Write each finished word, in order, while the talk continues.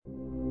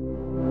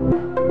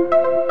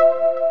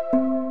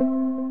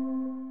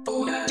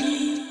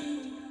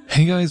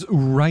guys,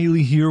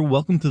 Riley here.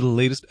 Welcome to the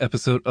latest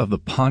episode of the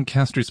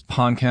Podcasters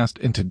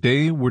Podcast, and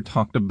today we're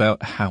talking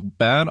about how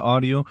bad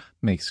audio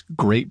makes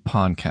great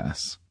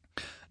podcasts.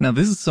 Now,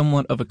 this is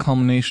somewhat of a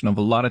culmination of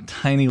a lot of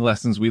tiny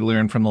lessons we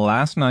learned from the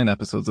last 9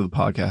 episodes of the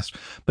podcast,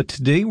 but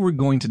today we're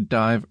going to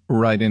dive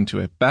right into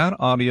it. Bad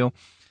audio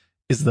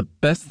is the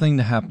best thing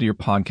to happen to your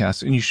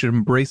podcast, and you should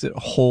embrace it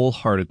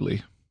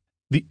wholeheartedly.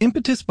 The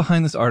impetus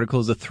behind this article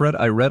is a thread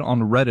I read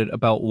on Reddit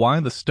about why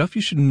the Stuff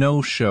You Should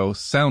Know show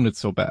sounded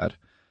so bad.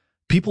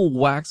 People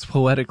waxed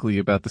poetically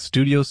about the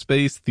studio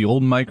space, the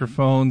old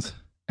microphones,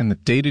 and the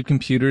dated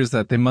computers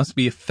that they must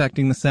be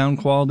affecting the sound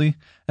quality,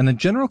 and the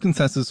general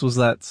consensus was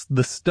that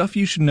the Stuff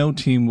You Should Know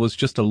team was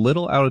just a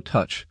little out of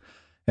touch,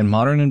 and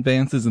modern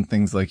advances in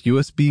things like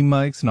USB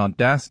mics and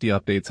Audacity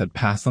updates had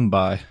passed them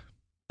by.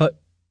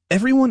 But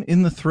everyone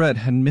in the thread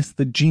had missed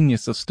the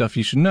genius of Stuff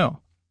You Should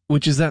Know,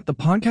 which is that the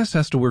podcast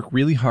has to work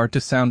really hard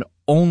to sound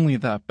only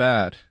that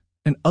bad.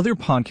 And other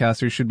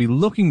podcasters should be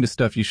looking to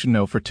Stuff You Should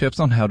Know for tips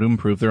on how to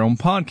improve their own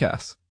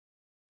podcasts.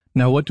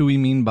 Now, what do we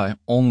mean by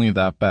only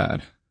that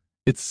bad?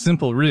 It's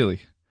simple,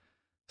 really.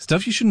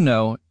 Stuff You Should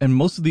Know, and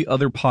most of the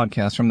other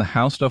podcasts from the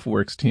How Stuff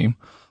Works team,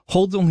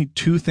 holds only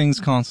 2 things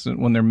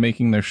constant when they're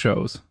making their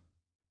shows.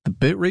 The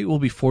bitrate will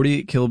be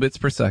 48 kilobits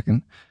per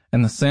second,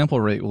 and the sample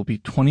rate will be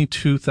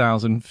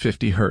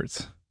 22,050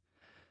 hertz.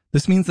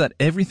 This means that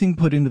everything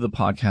put into the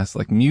podcast,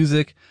 like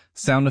music,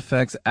 sound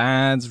effects,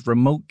 ads,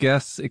 remote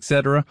guests,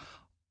 etc.,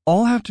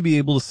 all have to be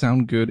able to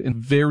sound good in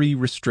very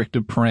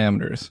restrictive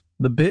parameters.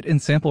 The bit and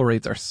sample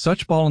rates are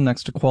such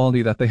bottlenecks to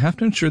quality that they have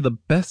to ensure the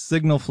best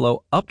signal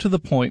flow up to the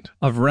point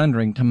of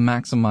rendering to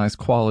maximize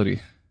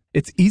quality.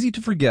 It's easy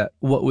to forget,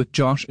 what with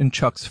Josh and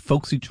Chuck's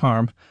folksy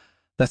charm,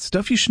 that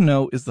Stuff You Should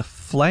Know is the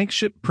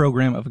flagship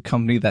program of a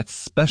company that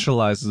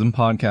specializes in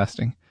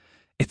podcasting.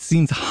 It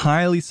seems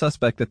highly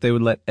suspect that they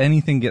would let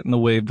anything get in the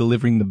way of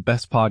delivering the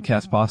best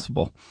podcast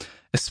possible,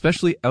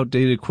 especially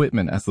outdated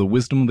equipment, as the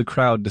wisdom of the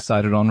crowd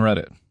decided on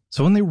Reddit.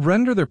 So when they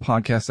render their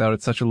podcasts out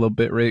at such a low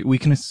bitrate, we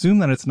can assume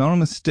that it's not a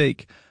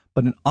mistake,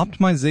 but an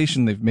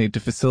optimization they've made to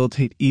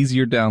facilitate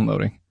easier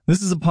downloading.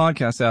 This is a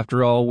podcast,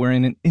 after all,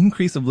 wherein an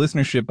increase of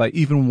listenership by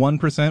even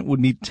 1% would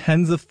need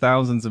tens of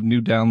thousands of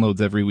new downloads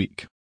every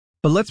week.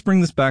 But let's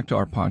bring this back to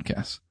our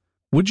podcast.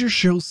 Would your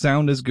show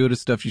sound as good as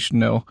Stuff You Should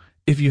Know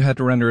if you had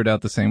to render it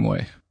out the same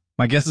way?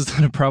 My guess is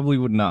that it probably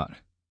would not.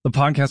 The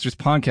Podcasters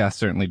Podcast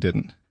certainly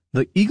didn't.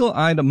 The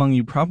eagle-eyed among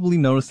you probably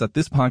noticed that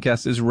this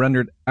podcast is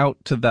rendered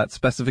out to that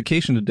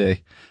specification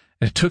today,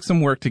 and it took some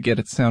work to get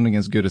it sounding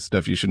as good as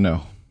Stuff You Should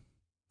Know.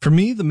 For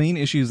me, the main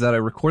issue is that I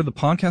record the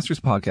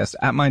Podcasters Podcast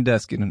at my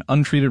desk in an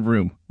untreated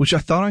room, which I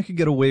thought I could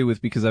get away with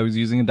because I was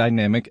using a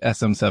dynamic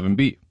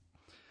SM7B.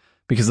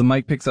 Because the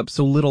mic picks up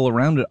so little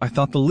around it, I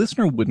thought the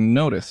listener wouldn't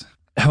notice.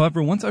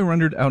 However, once I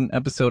rendered out an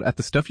episode at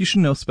the Stuff You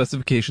Should Know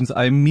specifications,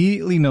 I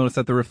immediately noticed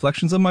that the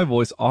reflections of my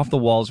voice off the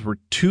walls were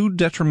too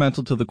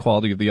detrimental to the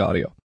quality of the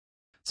audio.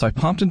 So I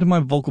popped into my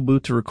vocal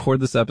booth to record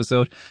this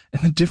episode,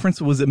 and the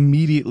difference was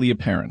immediately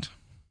apparent.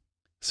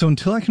 So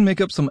until I can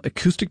make up some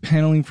acoustic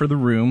paneling for the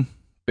room,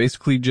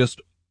 basically just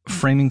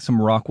framing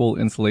some rock wool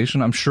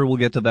insulation, I'm sure we'll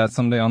get to that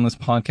someday on this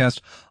podcast,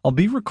 I'll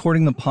be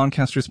recording the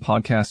Podcasters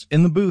Podcast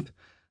in the booth,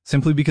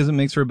 simply because it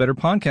makes for a better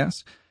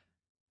podcast.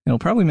 It'll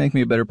probably make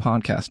me a better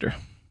podcaster.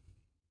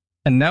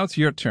 And now it's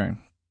your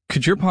turn.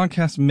 Could your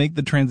podcast make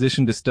the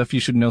transition to Stuff You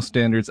Should Know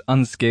standards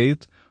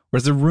unscathed, or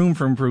is there room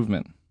for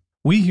improvement?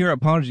 We here at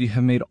Podigy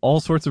have made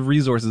all sorts of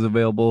resources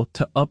available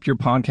to up your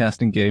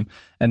podcasting game,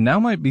 and now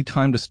might be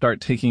time to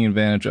start taking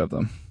advantage of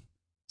them.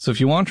 So if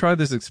you want to try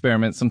this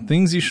experiment, some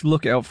things you should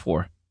look out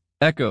for.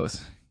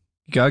 Echoes.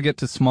 You gotta get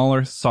to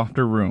smaller,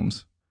 softer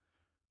rooms.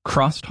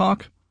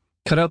 Crosstalk.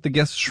 Cut out the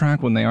guest's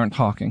track when they aren't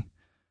talking.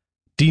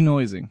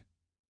 Denoising.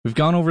 We've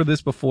gone over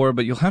this before,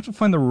 but you'll have to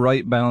find the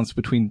right balance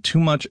between too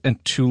much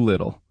and too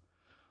little.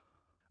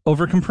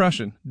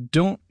 Overcompression.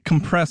 Don't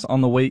compress on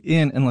the way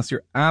in unless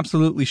you're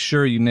absolutely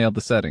sure you nailed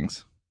the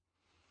settings.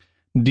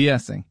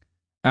 De-essing.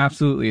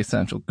 Absolutely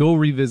essential. Go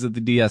revisit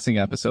the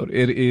de-essing episode.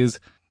 It is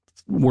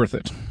worth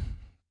it.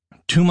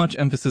 Too much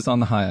emphasis on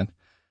the high end.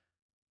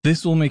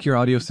 This will make your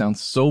audio sound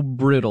so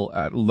brittle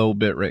at low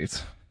bit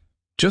rates.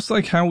 Just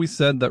like how we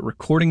said that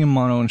recording in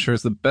mono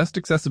ensures the best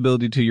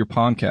accessibility to your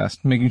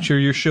podcast, making sure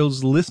your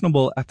show's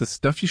listenable at the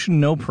Stuff You Should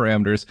Know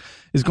parameters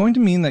is going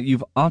to mean that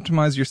you've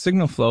optimized your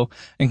signal flow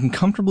and can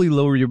comfortably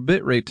lower your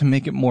bitrate to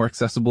make it more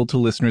accessible to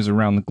listeners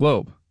around the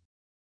globe.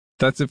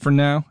 That's it for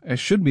now. It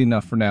should be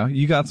enough for now.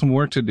 You got some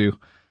work to do.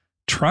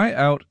 Try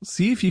out,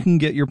 see if you can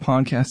get your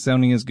podcast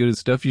sounding as good as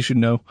Stuff You Should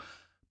Know.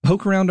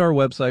 Poke around our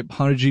website,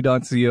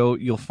 podigy.co.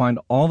 You'll find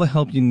all the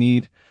help you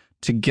need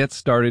to get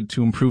started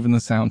to improving the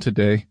sound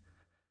today.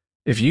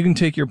 If you can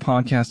take your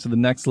podcast to the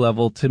next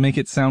level to make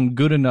it sound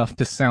good enough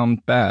to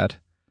sound bad,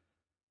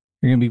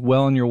 you're going to be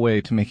well on your way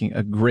to making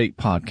a great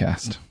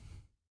podcast.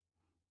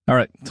 All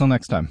right, till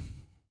next time.